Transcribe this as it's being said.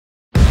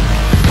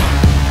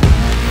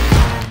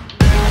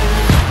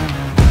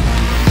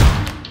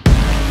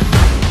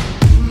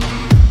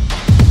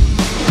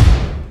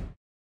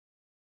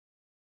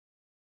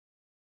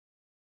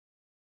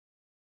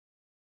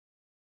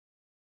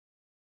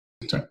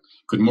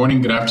Good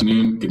morning, good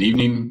afternoon, good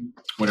evening,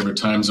 whatever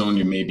time zone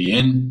you may be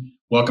in.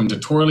 Welcome to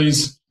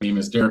Torlys. My name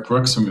is Derek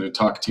Brooks. I'm going to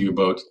talk to you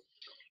about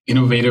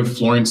innovative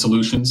flooring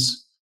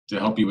solutions to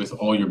help you with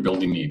all your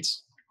building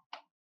needs.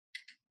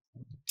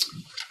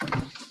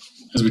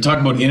 As we talk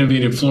about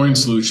innovative flooring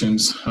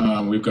solutions,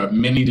 we've got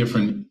many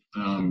different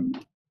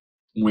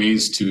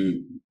ways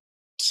to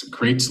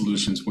create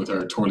solutions with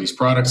our Torlys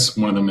products.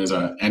 One of them is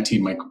an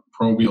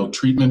antimicrobial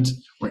treatment,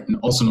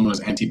 also known as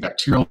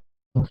antibacterial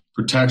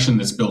protection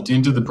that's built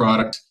into the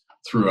product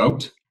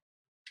throughout.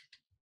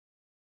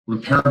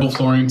 Repairable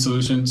flooring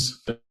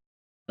solutions,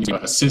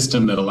 a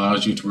system that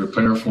allows you to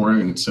repair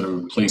flooring instead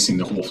of replacing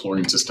the whole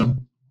flooring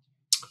system.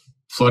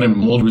 Flood and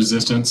mold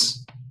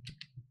resistance,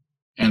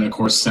 and of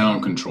course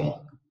sound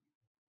control.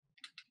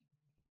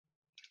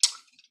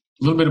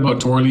 A little bit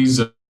about Torlys,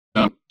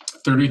 a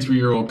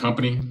 33-year-old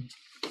company.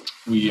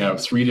 We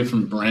have 3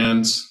 different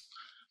brands.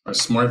 Our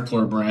Smart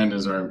Floor brand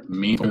is our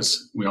main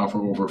focus. We offer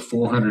over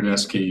 400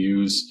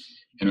 SKUs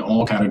in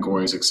all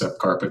categories except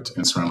carpet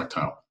and ceramic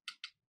tile.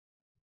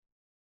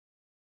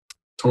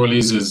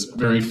 Torlys is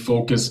very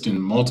focused in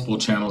multiple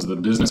channels of the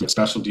business, with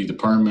specialty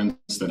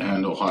departments that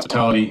handle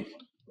hospitality,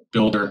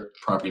 builder,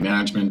 property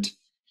management,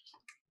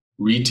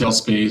 retail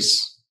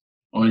space,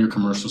 all your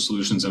commercial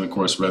solutions, and of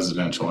course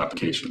residential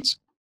applications.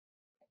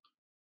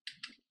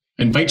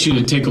 I invite you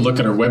to take a look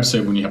at our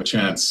website when you have a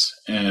chance,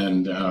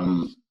 and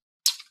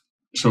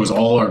shows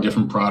all our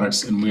different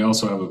products, and we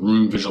also have a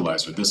room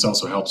visualizer. This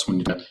also helps when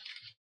you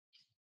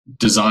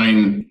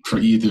design for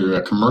either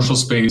a commercial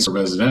space or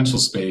residential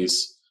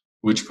space,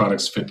 which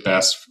products fit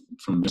best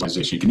from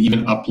visualization. You can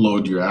even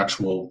upload your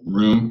actual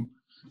room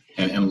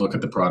and look at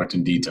the product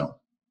in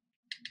detail.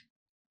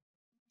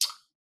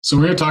 So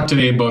we're going to talk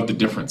today about the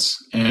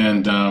difference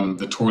and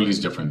the Torlys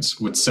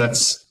difference, what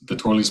sets the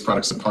Torlys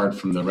products apart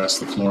from the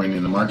rest of the flooring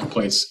in the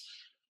marketplace,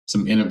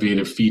 some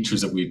innovative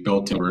features that we've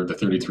built in over the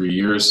 33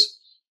 years,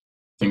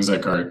 things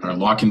like our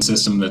lock-in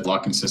system,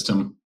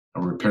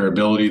 our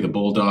repairability, the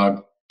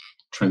Bulldog,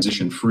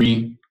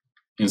 transition-free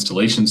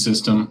installation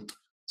system,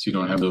 so you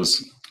don't have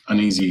those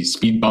uneasy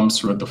speed bumps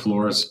throughout the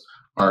floors,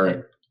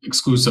 our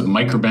exclusive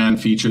microband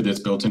feature that's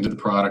built into the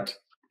product,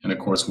 and of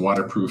course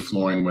waterproof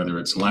flooring, whether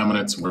it's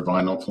laminates or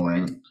vinyl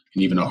flooring,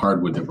 and even a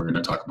hardwood that we're going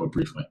to talk about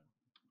briefly.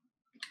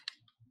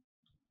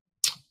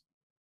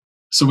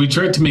 So we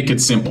tried to make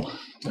it simple.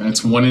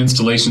 It's one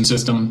installation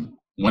system,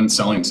 one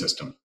selling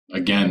system.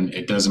 Again,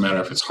 it doesn't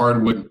matter if it's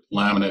hardwood,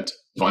 laminate,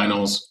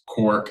 vinyls,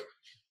 cork.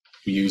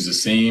 We use the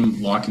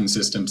same lock-in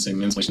system,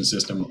 same installation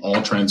system,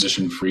 all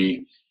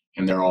transition-free,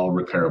 and they're all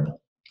repairable.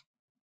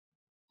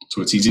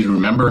 So it's easy to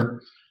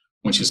remember.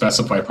 Once you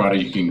specify a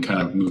product, you can kind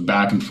of move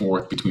back and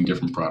forth between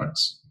different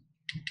products.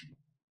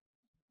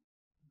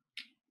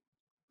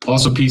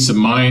 Also, peace of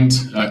mind.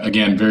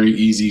 Again, very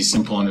easy,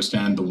 simple to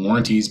understand the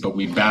warranties, but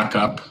we back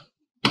up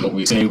what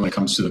we say when it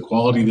comes to the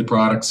quality of the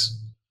products,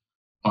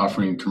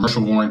 offering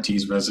commercial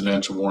warranties,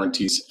 residential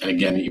warranties, and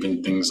again,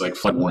 even things like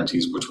flood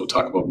warranties, which we'll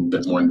talk about a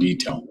bit more in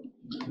detail.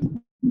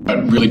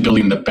 But really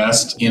building the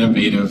best,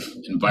 innovative,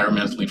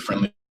 environmentally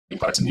friendly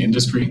products in the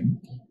industry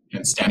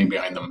and standing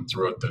behind them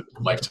throughout the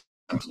lifetime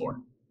floor.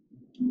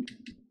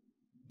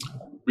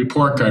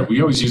 Report card, we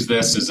always use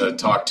this as a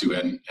talk to,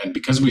 and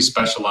because we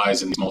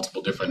specialize in these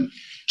multiple different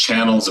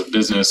channels of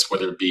business,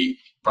 whether it be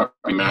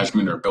property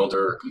management or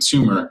builder or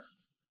consumer,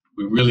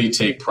 we really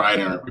take pride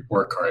in our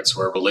report cards.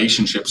 So our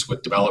relationships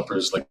with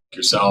developers like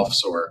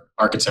yourselves or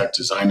architect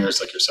designers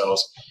like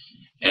yourselves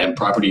and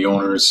property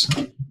owners,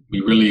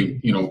 we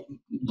really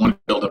want to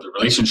build up the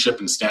relationship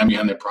and stand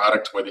behind the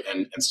product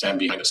and stand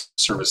behind the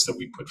service that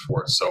we put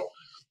forth. So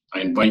I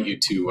invite you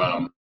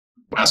to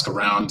ask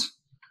around.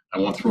 I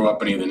won't throw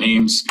up any of the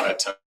names,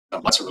 but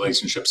lots of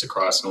relationships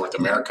across North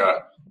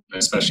America, and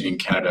especially in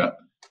Canada,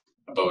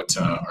 about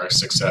our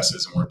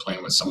successes. And we're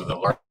playing with some of the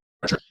larger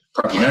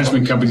property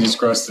management companies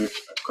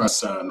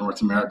across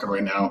North America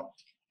right now,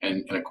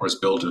 and of course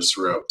builders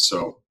throughout.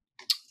 So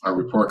our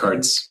report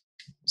cards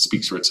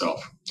speaks for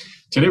itself.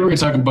 Today we're going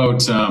to talk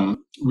about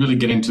really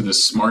get into the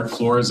smart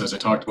floors, as I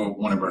talked about,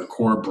 one of our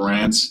core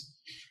brands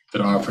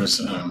that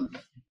offers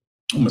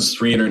almost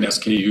 300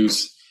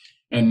 SKUs.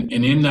 And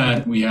in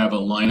that, we have a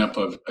lineup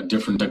of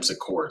different types of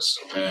cores.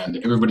 And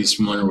everybody's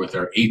familiar with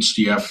our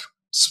HDF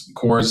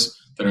cores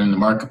that are in the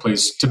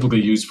marketplace,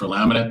 typically used for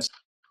laminates.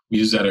 We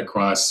use that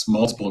across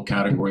multiple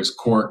categories: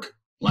 cork,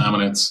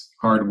 laminates,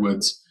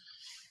 hardwoods.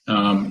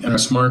 And our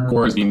smart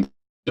core is being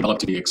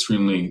developed to be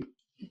extremely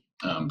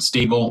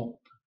stable,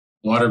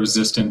 water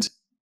resistant,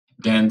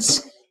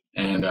 dense,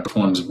 and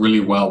performs really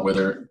well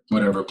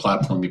whatever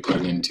platform you put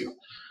it into.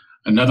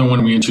 Another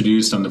one we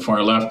introduced on the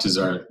far left is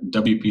our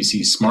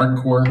WPC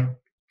Smart Core.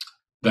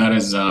 That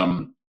is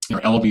our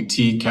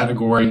LVT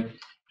category,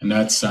 and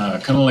that's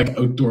kind of like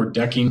outdoor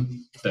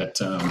decking.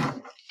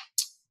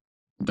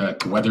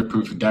 That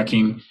weatherproof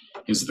decking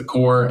is the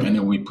core, and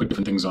then we put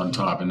different things on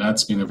top, and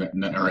that's been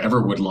our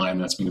Everwood line.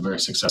 That's been very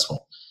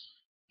successful.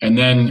 And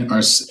then our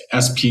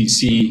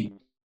SPC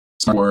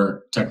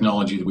Core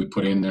technology that we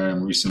put in there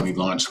and recently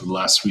launched for the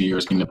last 3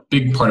 years, been a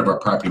big part of our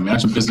property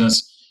management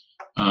business.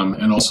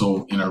 and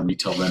also in our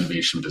retail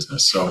renovation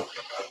business. So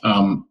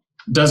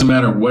it doesn't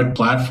matter what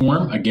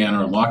platform. Again,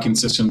 our locking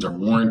systems, our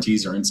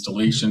warranties, our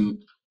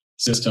installation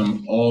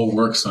system all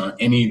works on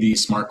any of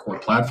these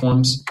SmartCore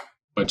platforms.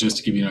 But just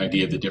to give you an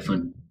idea of the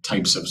different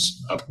types of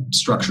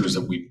structures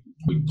that we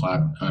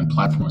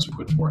platforms we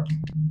put forward.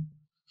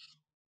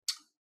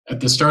 At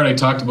the start, I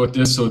talked about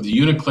this. So the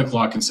unit click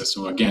locking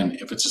system, again,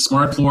 if it's a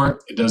smart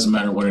floor, it doesn't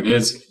matter what it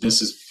is.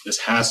 This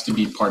has to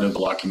be part of the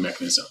locking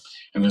mechanism.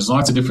 And there's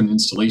lots of different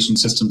installation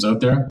systems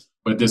out there,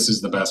 but this is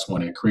the best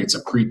one. It creates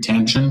a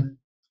pre-tension.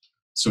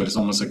 So it's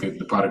almost like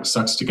the product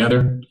sucks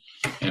together,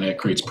 and it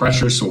creates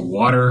pressure. So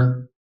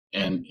water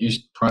and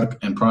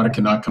product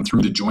cannot come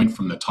through the joint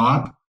from the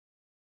top.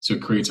 So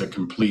it creates a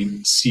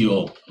complete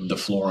seal of the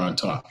floor on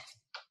top.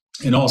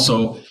 It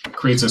also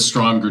creates a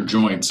stronger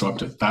joint, so up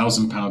to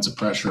 1,000 pounds of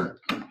pressure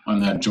on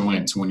that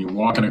joint. So when you're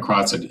walking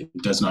across it, it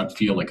does not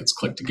feel like it's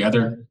clicked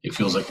together. It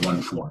feels like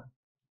one floor.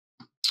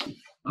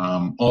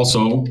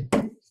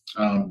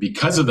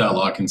 Because of that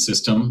locking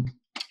system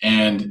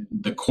and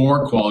the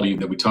core quality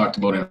that we talked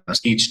about in our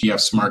HDF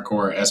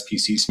SmartCore,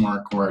 SPC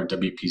SmartCore,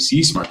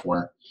 WPC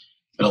SmartCore,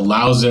 it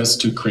allows us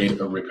to create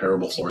a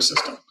repairable floor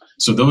system.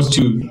 So those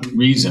two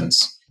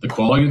reasons, the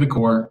quality of the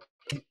core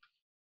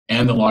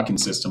and the locking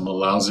system,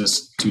 allows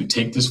us to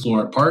take this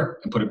floor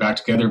apart and put it back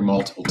together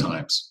multiple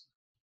times.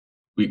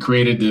 We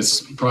created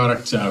this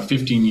product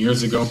 15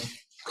 years ago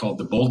called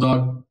the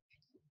Bulldog.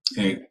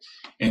 And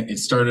it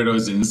started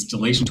as an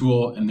installation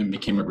tool and then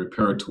became a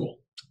repair tool.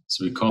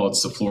 So we call it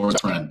the floor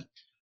friend.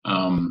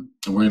 And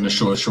we're going to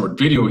show a short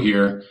video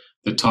here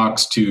that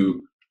talks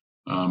to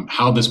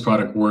how this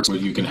product works, where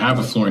you can have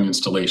a flooring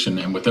installation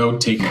and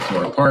without taking the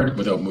floor apart,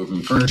 without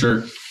moving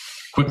furniture,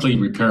 quickly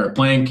repair a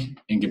plank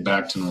and get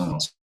back to normal.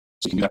 So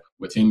you can do that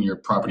within your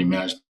property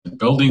management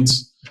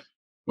buildings,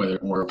 whether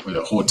or with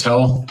a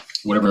hotel,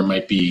 whatever it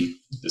might be.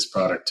 This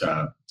product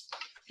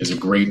is a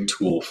great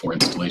tool for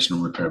installation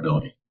and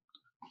repairability.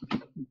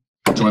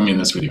 Join me in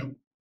this video.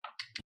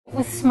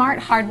 With smart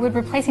hardwood,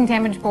 replacing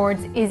damaged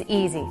boards is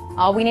easy.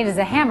 All we need is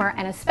a hammer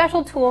and a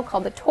special tool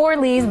called the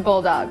Torlys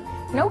Bulldog.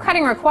 No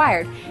cutting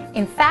required.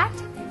 In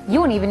fact, you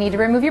won't even need to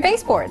remove your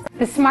baseboards.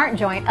 The smart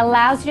joint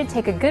allows you to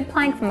take a good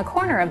plank from the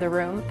corner of the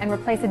room and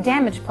replace a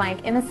damaged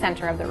plank in the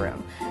center of the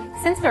room.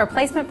 Since the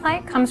replacement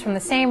plank comes from the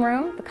same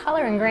room, the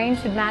color and grain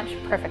should match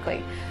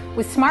perfectly.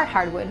 With smart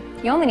hardwood,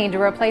 you only need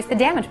to replace the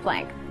damaged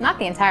plank, not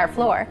the entire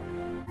floor.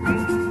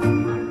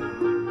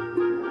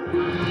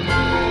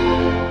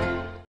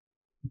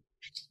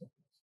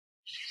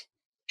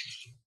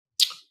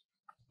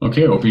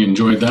 Okay, I hope you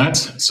enjoyed that.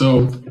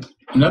 So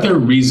another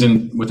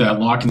reason with that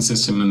locking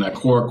system and that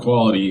core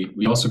quality,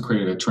 we also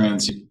created a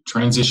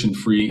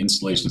transition-free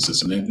installation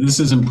system. And this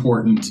is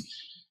important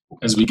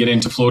as we get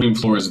into floating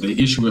floors. The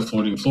issue with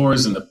floating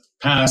floors in the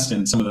past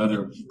and some of the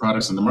other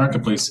products in the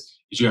marketplace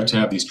is you have to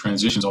have these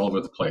transitions all over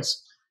the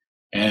place.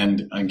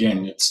 And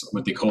again, it's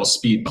what they call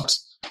speed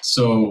bumps.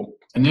 So,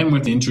 and then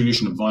with the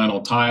introduction of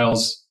vinyl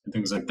tiles and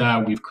things like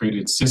that, we've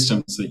created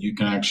systems that you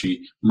can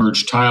actually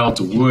merge tile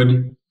to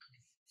wood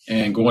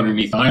and go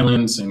underneath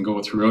islands and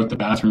go throughout the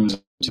bathrooms,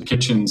 to the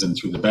kitchens and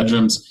through the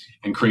bedrooms,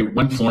 and create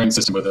one flooring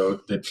system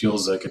that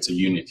feels like it's a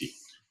unity.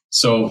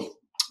 So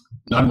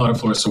not a lot of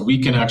floors. So we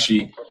can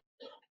actually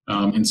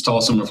install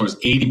some of our floors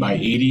 80 by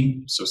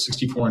 80, so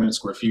 6,400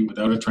 square feet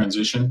without a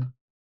transition.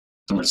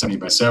 Some are 70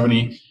 by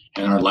 70,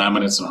 and our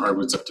laminates and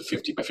hardwoods up to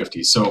 50 by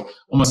 50. So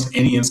almost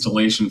any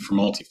installation for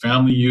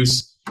multifamily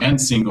use and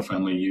single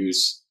family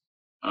use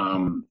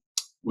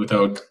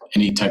without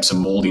any types of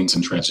moldings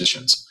and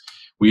transitions.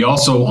 We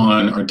also,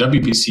 on our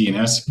WPC and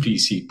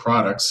SPC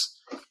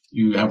products,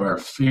 you have our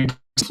fixed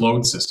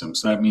float system.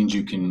 So that means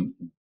you can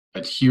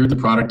adhere the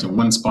product in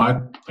one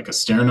spot, like a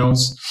stair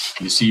nose.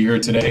 You see here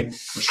today,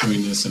 we'll show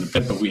you this in a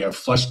bit, but we have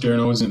flush stair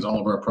nose in all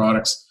of our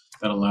products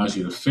that allows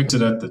you to fix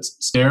it at the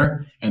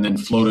stair and then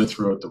float it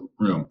throughout the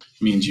room.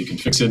 It means you can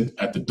fix it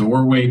at the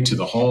doorway to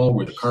the hall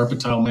where the carpet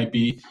tile might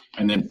be,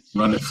 and then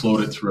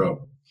float it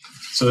throughout.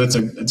 So that's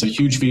a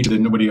huge feature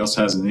that nobody else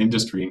has in the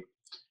industry,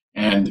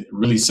 and it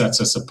really sets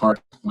us apart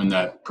when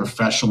that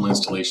professional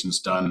installation is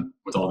done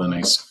with all the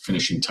nice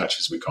finishing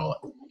touches, we call it.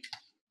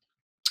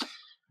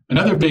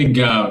 Another big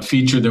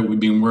feature that we've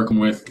been working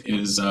with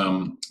is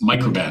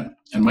Microban.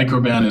 And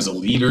Microban is the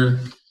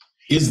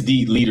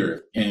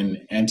leader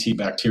in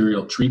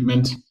antibacterial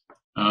treatment,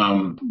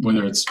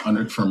 whether it's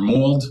for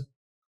mold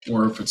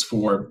or if it's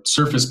for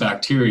surface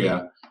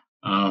bacteria.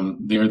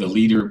 They're the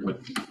leader with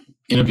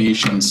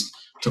innovations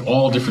to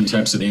all different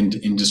types of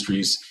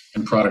industries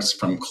and products,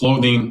 from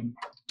clothing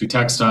to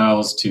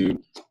textiles to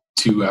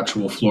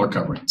actual floor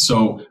covering.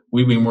 So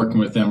we've been working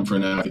with them for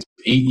now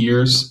 8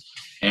 years,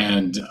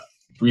 and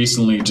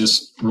recently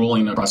just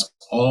rolling across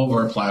all of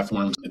our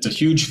platforms. It's a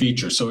huge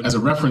feature. So as a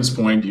reference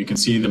point, you can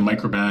see the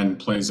Microban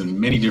plays in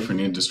many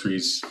different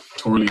industries.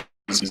 Torlys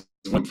is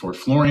one for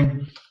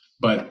flooring,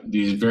 but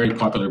these very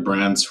popular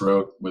brands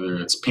throughout, whether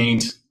it's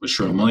paint with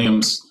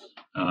Sherwin-Williams,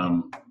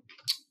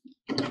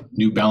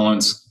 New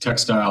Balance,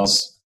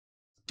 textiles,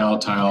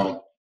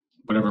 tile,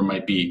 whatever it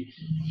might be,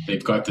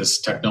 they've got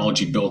this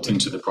technology built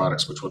into the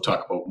products, which we'll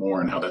talk about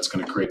more and how that's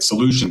going to create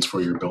solutions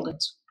for your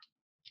buildings.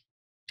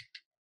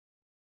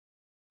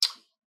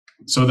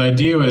 So the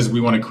idea is we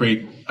want to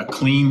create a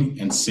clean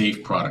and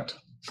safe product.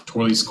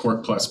 Torlys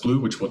Cork Plus Blue,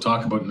 which we'll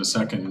talk about in a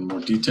second in more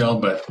detail,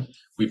 but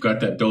we've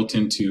got that built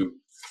into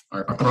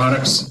our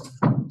products.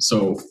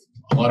 So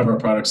a lot of our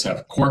products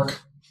have cork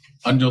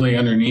underlay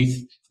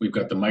underneath. We've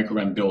got the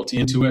microgram built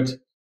into it,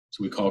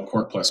 so we call it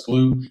Cork Plus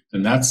Blue.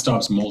 And that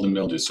stops mold and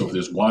mildew. So if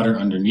there's water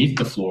underneath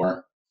the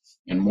floor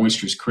and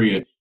moisture is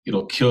created,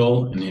 it'll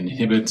kill and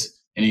inhibit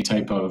any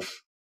type of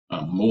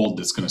mold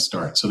that's going to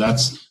start. So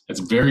that's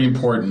very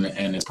important.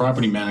 And as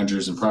property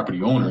managers and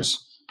property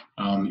owners,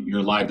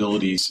 your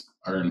liabilities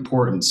are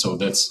important. So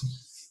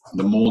that's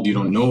the mold you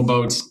don't know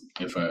about.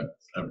 If a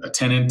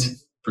tenant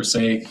per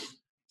se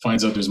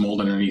finds out there's mold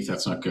underneath,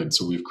 that's not good.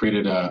 So we've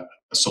created a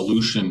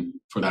solution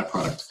for that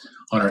product.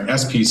 On our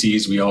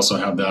SPCs, we also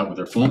have that with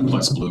our Foam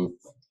Plus Blue.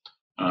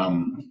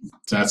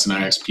 That's an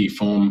IXP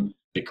foam.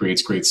 It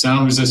creates great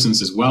sound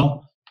resistance as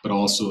well, but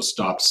also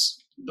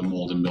stops the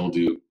mold and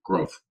mildew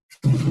growth.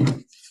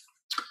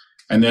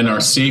 And then our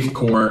Safe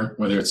Core,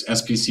 whether it's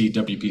SPC,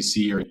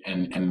 WPC,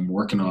 and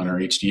working on our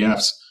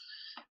HDFs,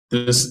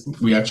 this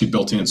we actually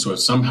built in. So if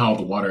somehow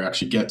the water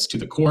actually gets to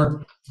the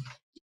core,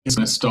 it's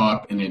going to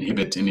stop and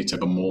inhibit any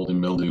type of mold and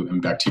mildew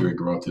and bacteria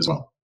growth as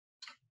well.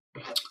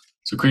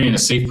 So creating a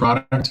safe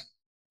product.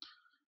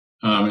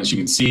 As you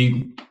can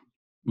see,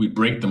 we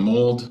break the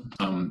mold.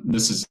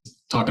 This is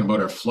talking about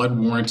our flood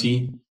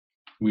warranty.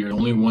 We are the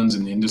only ones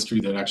in the industry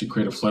that actually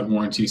create a flood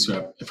warranty.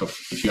 So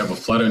if you have a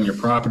flood on your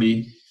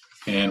property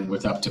and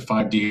with up to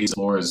 5 days the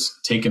floor is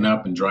taken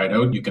up and dried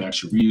out, you can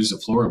actually reuse the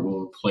floor. It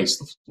will replace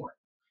the floor.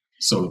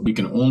 So we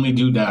can only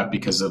do that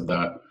because of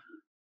the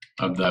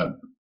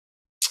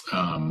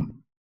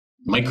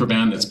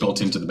microband that's built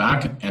into the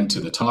back and to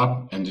the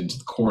top and into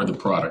the core of the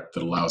product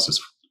that allows us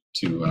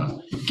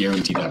to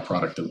guarantee that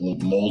product that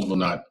mold will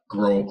not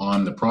grow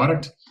on the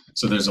product.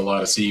 So there's a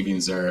lot of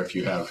savings there if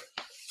you have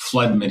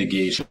flood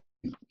mitigation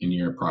in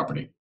your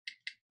property.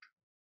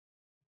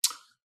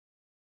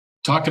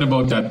 Talking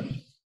about that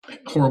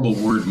horrible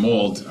word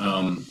mold,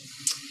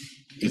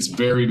 it's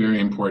very, very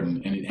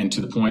important. And to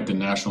the point, the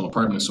National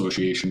Apartment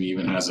Association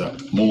even has a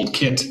mold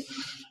kit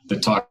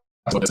that talks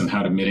about this and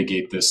how to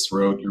mitigate this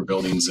throughout your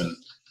buildings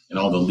and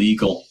all the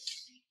legal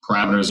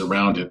parameters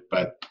around it.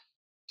 But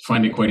I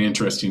find it quite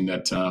interesting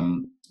that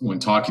when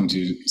talking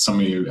to some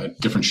of you at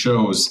different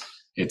shows,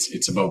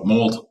 it's about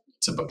mold,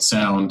 it's about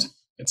sound,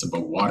 it's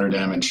about water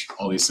damage,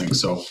 all these things.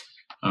 So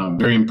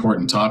very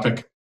important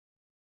topic.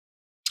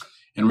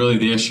 And really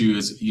the issue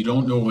is you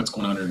don't know what's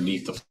going on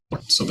underneath the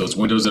floor. So those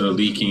windows that are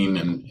leaking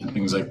and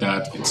things like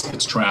that,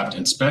 it's trapped.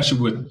 And especially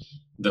with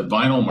the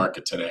vinyl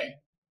market today,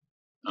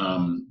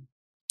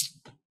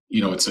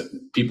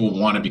 people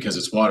want it because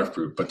it's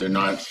waterproof, but they're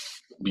not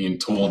being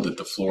told that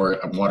the floor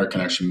of water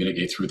can actually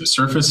mitigate through the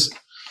surface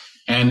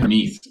and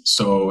underneath.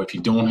 So if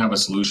you don't have a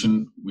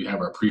solution, we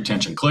have our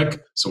pre-tension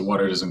click, so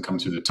water doesn't come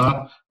through the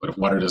top. But if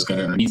water does get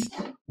underneath,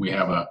 we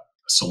have a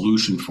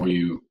solution for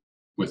you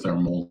with our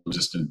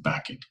mold-resistant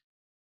backing.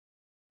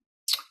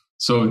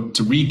 So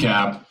to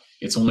recap,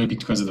 it's only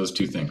because of those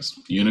two things: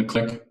 unit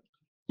click,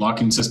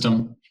 locking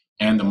system,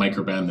 and the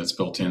microband that's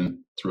built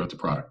in throughout the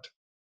product.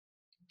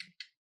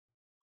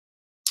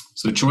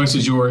 So the choice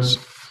is yours.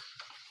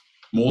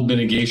 Mold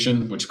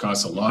mitigation, which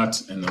costs a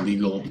lot, and the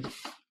legal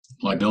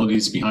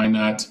liabilities behind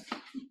that,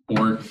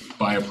 or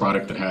buy a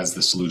product that has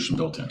the solution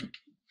built in.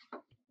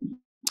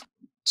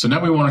 So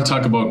now we want to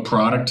talk about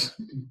product.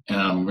 We're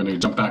going to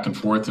jump back and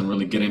forth and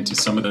really get into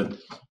some of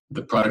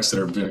the products that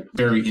are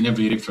very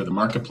innovative for the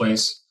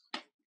marketplace.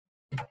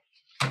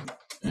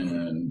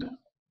 And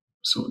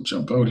so we'll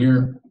jump out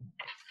here.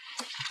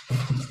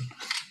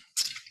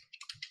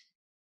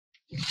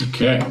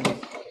 Okay,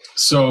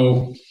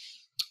 so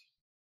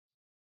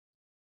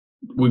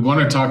we want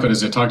to talk about,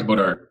 as I talked about,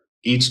 our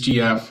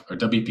HGF, our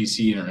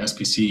WPC, and our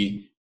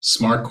SPC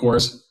smart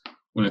cores.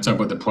 We're going to talk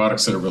about the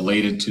products that are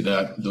related to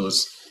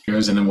those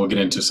areas, and then we'll get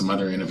into some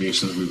other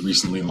innovations we've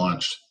recently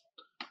launched.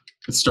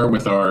 Let's start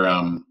with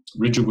our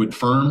rigid wood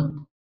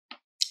firm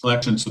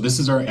collection. So this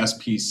is our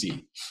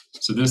SPC.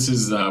 So this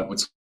is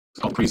what's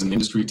called crazy in the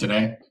industry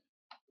today.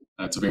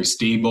 It's a very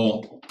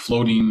stable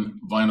floating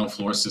vinyl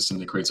floor system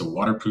that creates a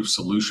waterproof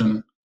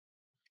solution.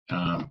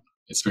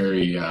 It's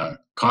very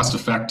cost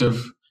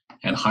effective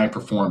and high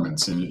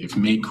performance, and if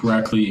made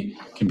correctly,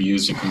 can be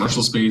used in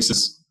commercial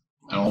spaces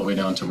and all the way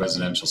down to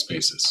residential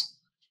spaces.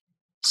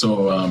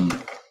 So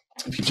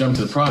if you jump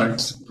to the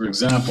product, for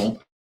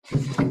example,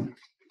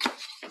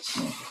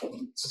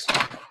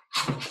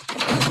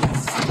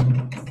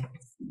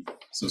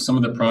 so some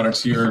of the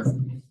products here,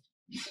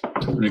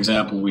 for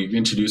example, we've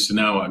introduced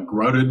now a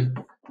grouted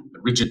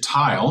rigid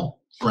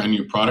tile, brand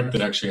new product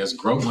that actually has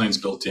grout lines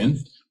built in,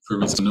 for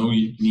there's no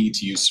need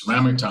to use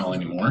ceramic tile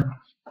anymore.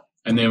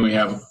 And then we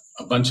have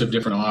a bunch of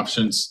different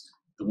options.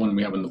 The one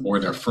we have on the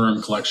board, our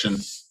firm collection,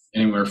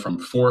 anywhere from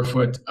 4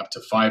 foot up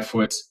to 5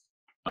 foot,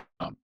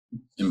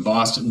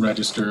 embossed and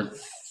register.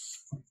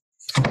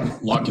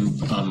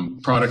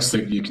 lock-in products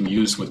that you can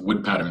use with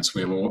wood patterns.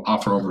 We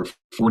offer over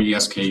 40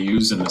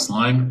 SKUs in this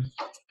line.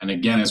 And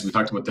again, as we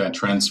talked about that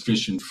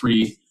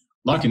transition-free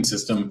lock-in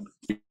system,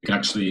 you can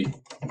actually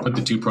put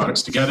the two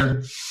products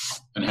together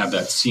and have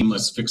that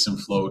seamless fix and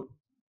float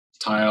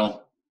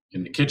tile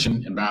in the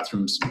kitchen and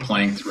bathrooms,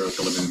 plank throughout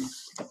the living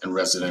and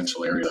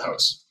residential area of the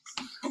house.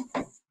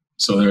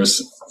 So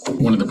there's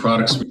one of the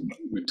products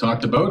we've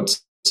talked about,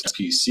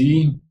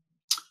 SPC.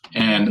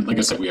 And like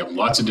I said, we have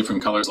lots of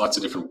different colors, lots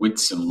of different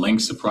widths and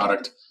lengths of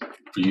product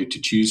for you to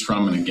choose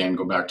from. And again,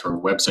 go back to our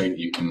website.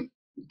 You can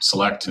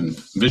select and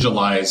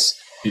visualize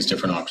these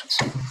different options.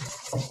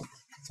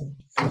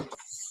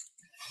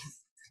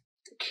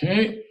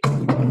 Okay.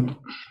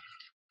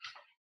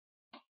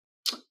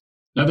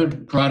 Another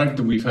product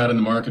that we've had in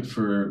the market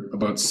for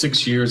about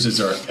 6 years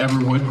is our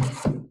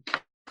Everwood.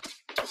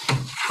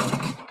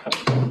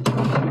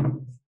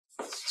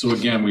 So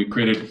again, we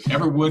created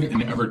Everwood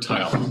and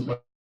Evertile.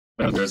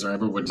 There's our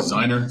Everwood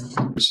Designer,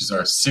 which is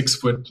our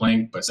 6-foot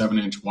plank by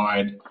 7-inch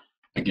wide.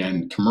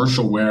 Again,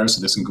 commercial wear,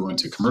 so this can go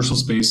into commercial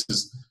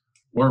spaces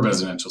or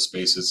residential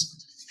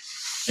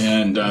spaces.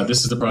 And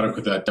this is the product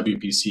with that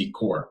WPC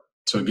core.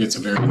 So it gets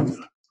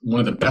one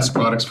of the best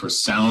products for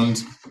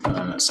sound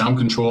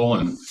control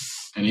and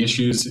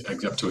issues,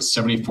 up to a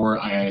 74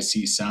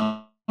 IIC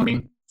sound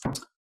rating.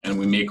 And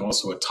we make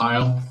also a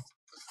tile.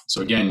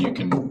 So again, you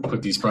can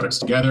put these products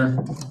together,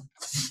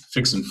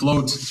 fix and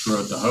float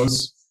throughout the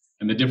house.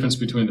 And the difference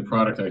between the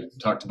product I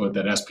talked about,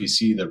 that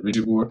SPC, the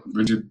rigid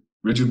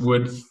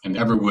wood, and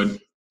Everwood,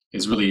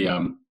 is really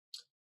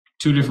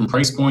 2 different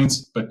price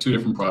points, but 2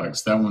 different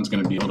products. That one's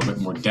going to be a little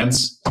bit more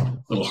dense, a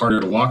little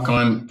harder to walk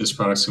on. This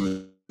product's going to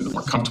be a little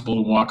more comfortable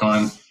to walk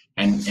on,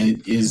 and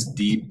it is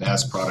the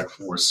best product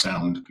for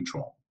sound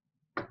control.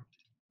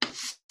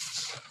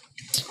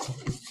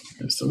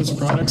 There's those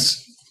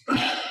products.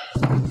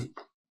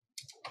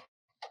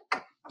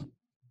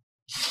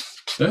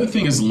 The other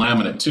thing is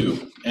laminate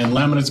too. And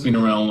laminate's been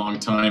around a long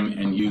time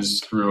and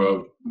used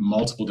throughout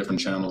multiple different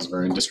channels of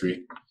our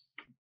industry.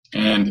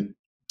 And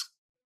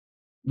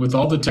with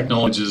all the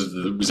technologies,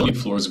 the resilient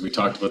floors that we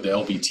talked about, the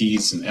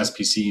LVTs and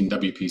SPC and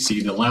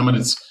WPC, the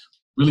laminates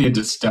really had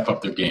to step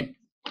up their game.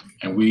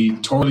 And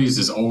Torlys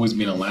has always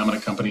been a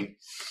laminate company.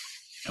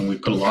 And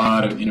we've put a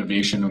lot of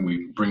innovation, and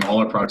we bring all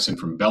our products in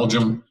from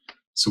Belgium.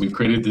 So we've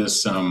created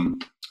this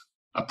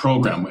a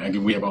program.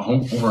 Again, we have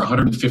over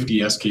 150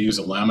 SKUs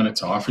of laminate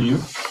to offer you,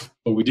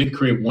 but we did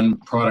create one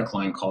product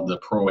line called the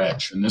Pro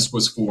Edge, and this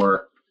was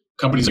for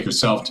companies like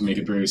yourself to make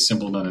it very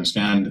simple to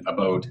understand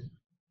about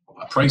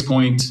a price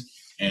point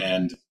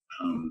and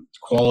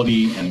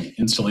quality and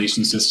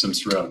installation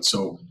systems throughout.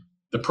 So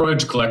the Pro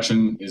Edge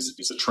collection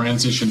is a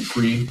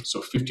transition-free,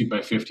 so 50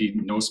 by 50,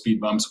 no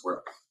speed bumps,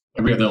 where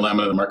every other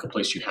laminate in the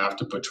marketplace you have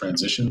to put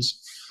transitions.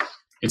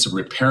 It's a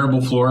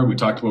repairable floor. We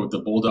talked about the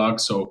Bulldog,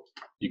 so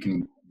you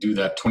can do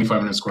that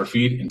 2,500 square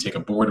feet and take a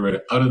board right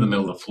out of the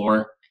middle of the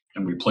floor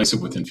and replace it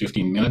within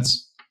 15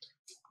 minutes.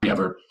 We have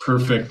our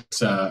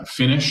perfect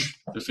finish,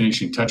 the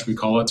finishing touch we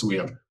call it. So we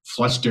have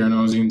flush air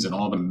nosings and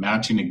all the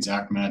matching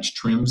exact match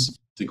trims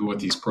to go with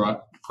these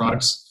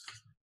products.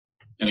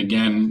 And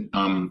again,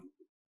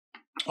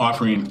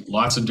 offering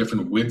lots of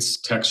different widths,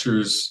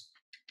 textures,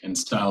 and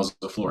styles of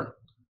the floor.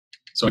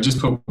 So I just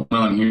put one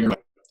on here.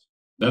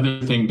 The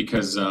other thing,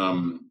 because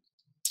of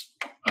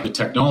the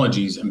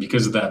technologies and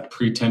because of that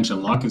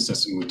pre-tension locking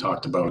system we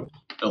talked about,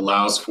 it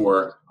allows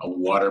for a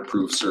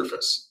waterproof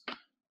surface.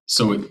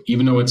 So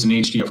even though it's an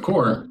HDF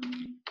core,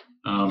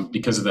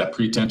 because of that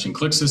pre-tension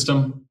click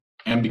system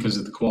and because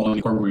of the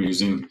quality core we're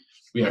using,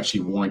 we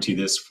actually warranty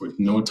this with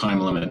no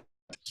time limit.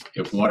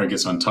 If water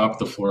gets on top of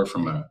the floor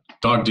from a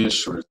dog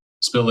dish or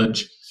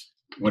spillage,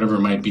 whatever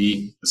it might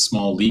be, a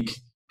small leak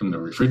from the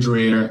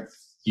refrigerator,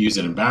 use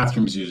it in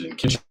bathrooms, use it in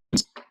kitchens,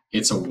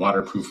 it's a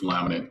waterproof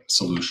laminate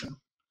solution.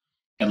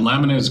 And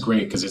laminate is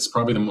great because it's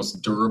probably the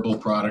most durable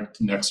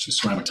product next to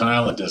ceramic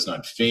tile. It does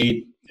not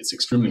fade. It's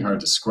extremely hard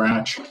to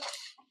scratch.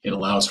 It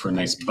allows for a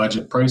nice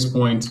budget price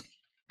point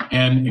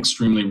and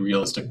extremely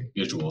realistic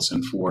visuals.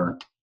 And for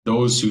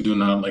those who do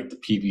not like the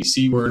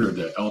PVC word or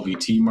the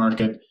LVT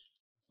market,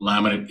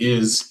 laminate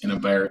is a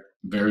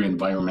very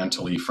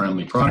environmentally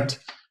friendly product.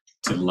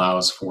 It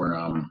allows for,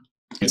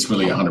 it's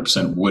really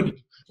 100% wood.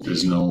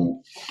 There's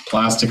no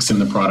plastics in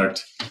the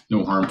product,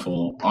 no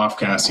harmful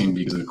off-gassing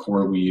because of the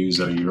core we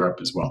use out of Europe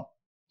as well.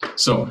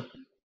 So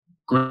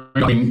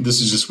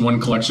this is just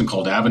one collection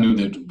called Avenue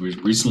that we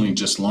recently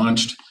just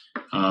launched.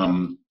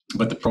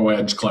 But the Pro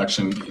Edge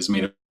collection is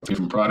made of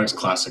different products: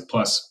 Classic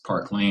Plus,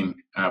 Park Lane,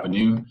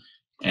 Avenue,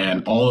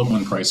 and all at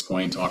one price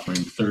point, offering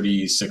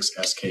 36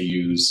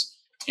 SKUs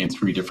in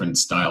 3 different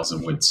styles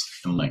and widths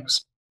and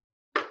lengths.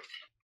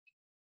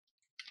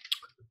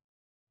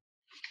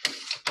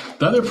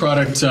 The other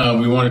product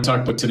we want to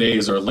talk about today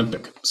is our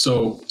Olympic.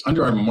 So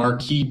under our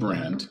marquee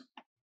brand,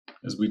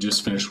 as we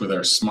just finished with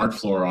our Smart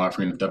Floor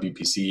offering of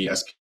WPC,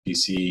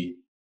 SPC,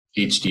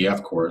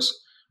 HDF cores,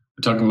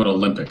 we're talking about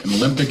Olympic. And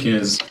Olympic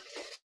is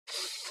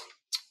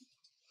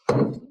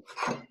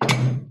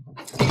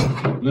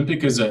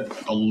Olympic is a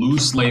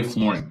loose lay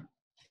flooring.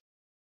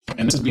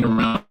 And this has been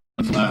around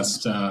for the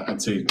last,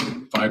 I'd say,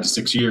 5 to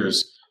 6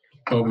 years.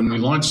 But when we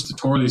launched the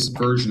Torlys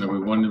version, we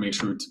wanted to make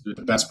sure it's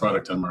the best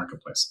product on the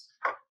marketplace.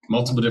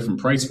 Multiple different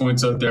price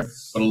points out there,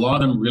 but a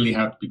lot of them really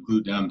have to be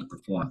glued down to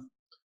perform.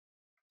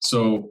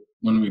 So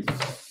when we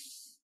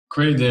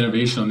created the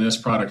innovation on this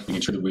product, we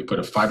made sure that we put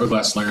a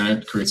fiberglass layer in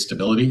it to create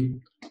stability,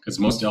 because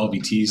most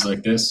LVTs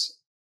like this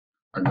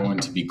are going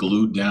to be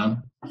glued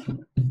down.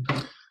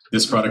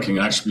 This product can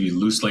actually be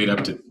loose laid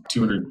up to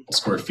 200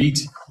 square feet,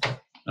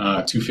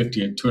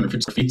 250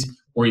 square feet,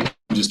 or you can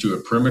just do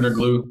a perimeter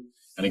glue.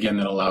 And again,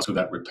 that allows for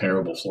that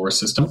repairable floor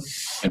system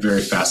and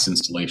very fast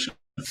installation.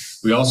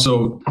 We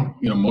also,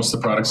 most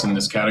of the products in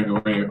this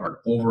category are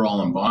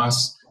overall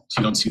embossed, so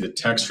you don't see the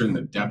texture and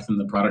the depth in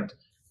the product.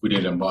 We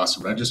did emboss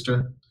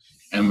register,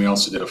 and we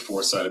also did a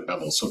 4-sided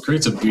bevel. So it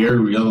creates a very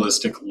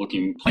realistic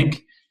looking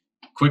plank,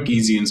 quick,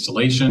 easy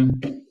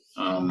installation,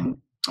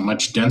 a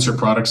much denser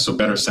product, so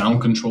better sound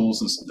controls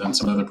than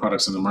some other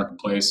products in the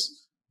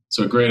marketplace.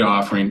 So a great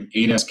offering,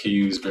 8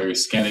 SKUs, very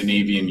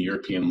Scandinavian,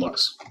 European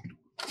looks.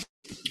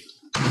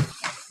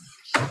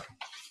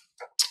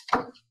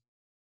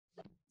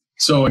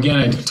 So again,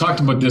 I talked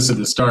about this at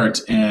the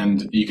start,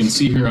 and you can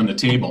see here on the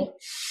table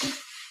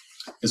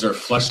is our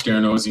flush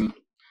stair nosing,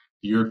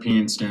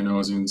 European stair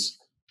nosings,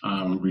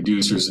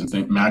 reducers,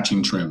 and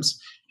matching trims.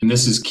 And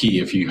this is key.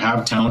 If you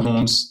have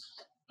townhomes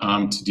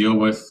to deal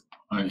with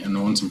and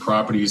own some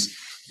properties,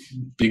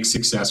 big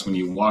success when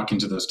you walk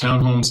into those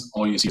townhomes,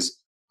 all you see is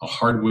a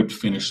hardwood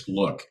finished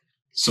look.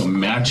 So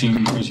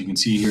matching, as you can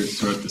see here,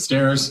 throughout the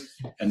stairs,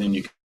 and then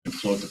you can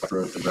float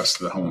throughout the rest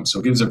of the home. So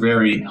it gives a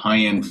very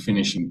high-end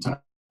finishing touch.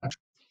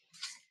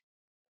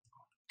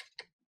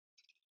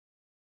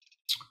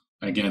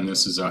 Again,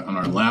 this is on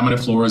our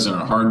laminate floors and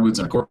our hardwoods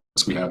and of course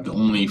we have the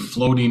only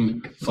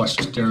floating flush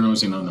stair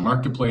nosing on the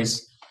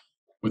marketplace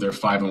with our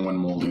 5-in-1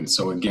 molding.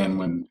 So again,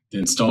 when the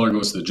installer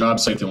goes to the job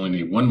site, they only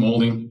need 1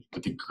 molding,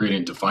 but they create it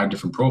into 5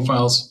 different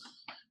profiles,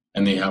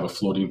 and they have a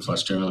floating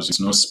flush stair nosing. There's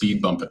no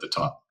speed bump at the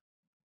top.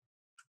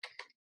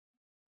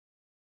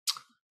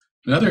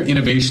 Another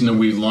innovation that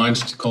we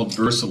launched called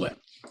Versalay.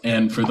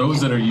 And for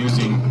those that are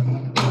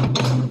using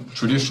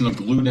traditional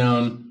glue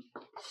down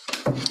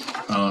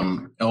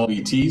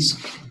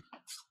LVTs,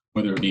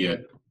 whether it be a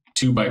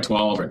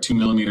 2x12 or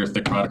 2mm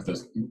thick product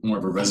that's more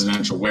of a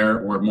residential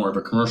wear or more of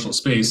a commercial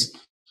space,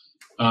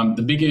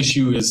 the big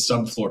issue is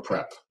subfloor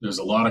prep. There's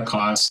a lot of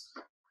costs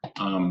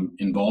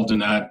involved in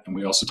that, and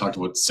we also talked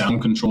about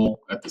sound control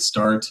at the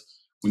start.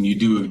 When you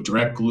do a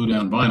direct glue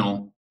down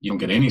vinyl, you don't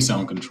get any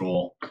sound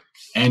control,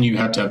 and you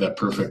have to have that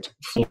perfect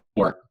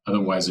floor,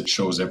 otherwise it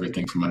shows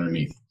everything from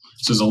underneath.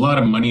 So there's a lot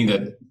of money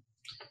that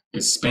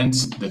is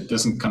spent that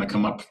doesn't kind of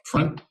come up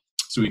front.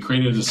 So we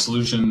created a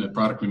solution, a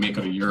product we make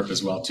out of Europe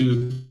as well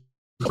too.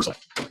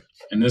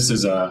 And this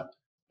is a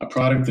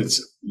product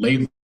that's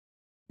laid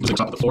on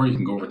top of the floor. You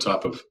can go over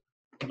top of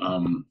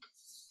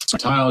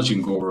tiles, you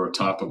can go over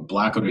top of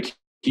blackout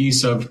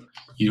adhesive.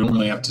 You don't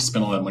really have to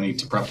spend all that money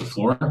to prep the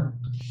floor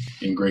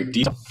in great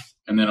detail.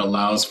 And then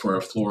allows for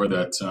a floor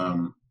that,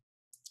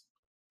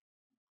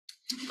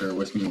 bear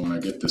with me when I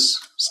get this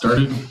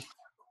started.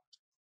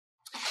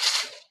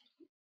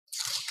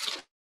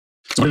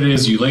 So what it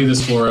is, you lay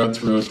this floor out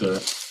throughout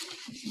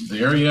the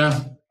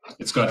area.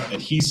 It's got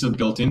adhesive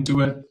built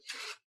into it,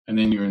 and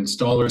then your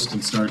installers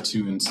can start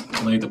to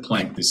lay the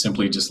plank. They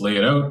simply just lay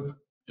it out.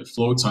 It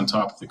floats on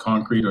top of the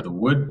concrete or the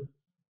wood.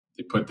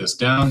 They put this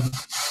down,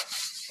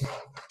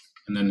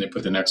 and then they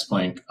put the next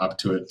plank up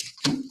to it.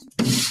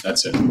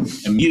 That's it.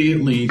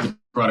 Immediately, the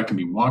product can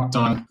be walked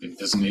on. It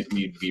doesn't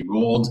need to be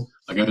rolled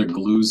like other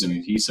glues and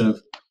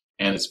adhesive,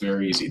 and it's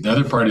very easy. The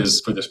other part is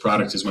for this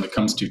product is when it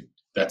comes to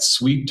that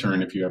sweep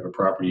turn, if you have a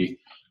property,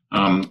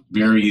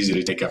 very easy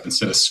to take up.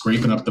 Instead of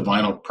scraping up the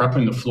vinyl,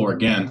 prepping the floor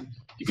again,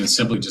 you can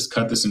simply just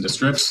cut this into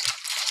strips,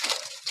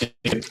 take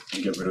it,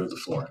 and get rid of the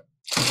floor.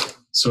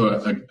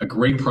 So a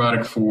great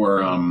product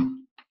for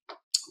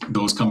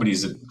those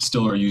companies that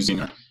still are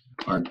using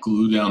our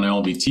glue down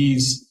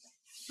LVTs,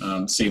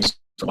 saves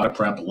a lot of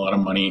prep, a lot of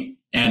money,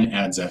 and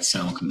adds that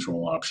sound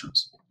control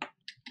options.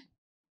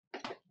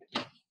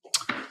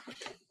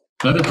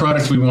 The other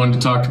product we wanted to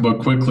talk about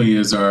quickly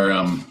is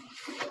our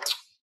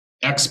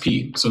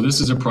XP. So this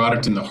is a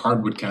product in the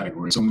hardwood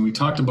category. So when we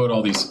talked about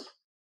all these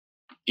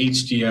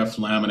HDF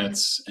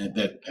laminates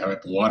that are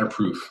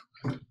waterproof,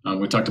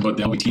 we talked about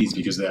the LVTs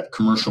because they have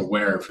commercial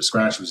wear for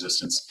scratch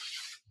resistance.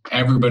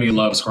 Everybody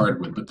loves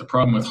hardwood, but the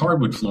problem with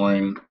hardwood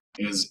flooring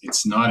is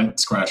it's not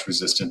scratch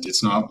resistant,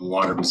 it's not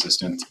water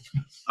resistant.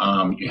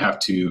 You have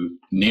to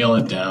nail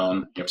it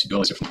down, you have to do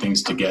all these different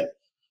things to get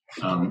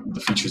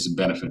the features and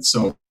benefits.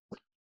 So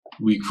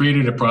we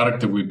created a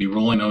product that we'd be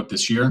rolling out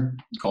this year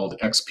called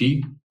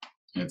XP.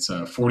 It's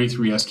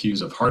 43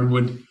 SKUs of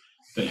hardwood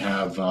that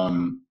have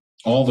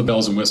all the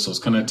bells and whistles.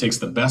 Kind of takes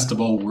the best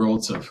of all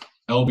worlds of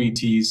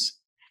LVTs,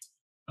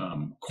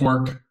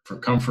 cork for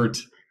comfort,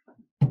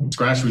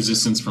 scratch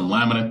resistance from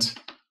laminate,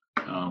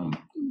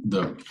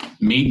 the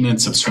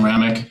maintenance of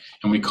ceramic,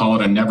 and we call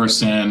it a never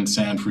sand,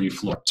 sand-free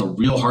floor. So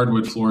real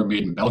hardwood floor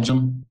made in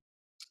Belgium,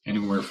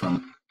 anywhere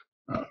from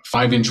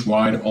 5-inch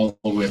wide all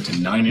the way up to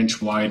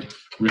 9-inch wide,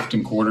 rift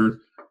and quartered.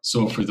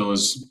 So for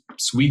those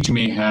suites you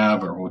may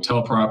have, or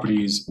hotel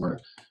properties, or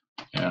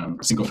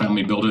single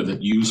family builder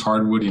that use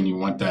hardwood and you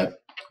want that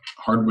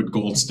hardwood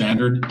gold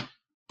standard,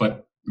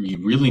 but you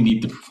really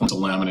need the performance of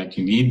laminate,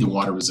 you need the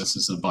water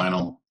resistance of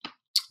vinyl.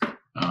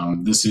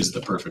 This is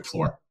the perfect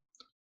floor.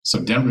 So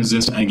dent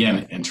resistant,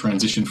 again, and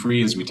transition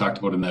free, as we talked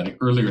about in that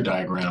earlier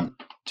diagram,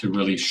 to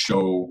really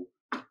show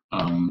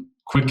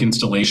quick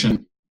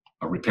installation,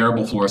 a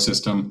repairable floor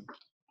system.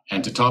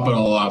 And to top it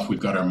all off, we've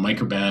got our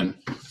microban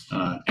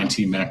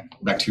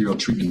antibacterial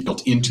treatment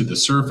built into the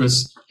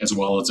surface, as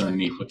well as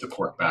underneath with the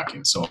cork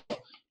backing. So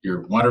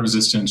your water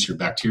resistance, your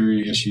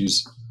bacteria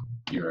issues,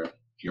 your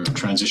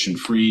transition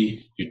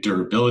free, your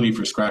durability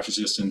for scratch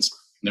resistance,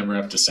 never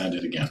have to sand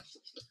it again.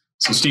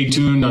 So stay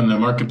tuned on the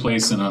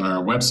marketplace and on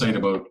our website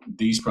about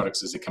these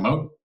products as they come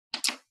out.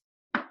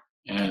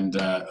 And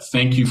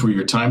thank you for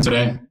your time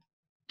today.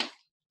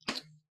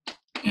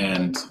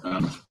 And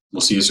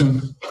we'll see you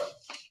soon.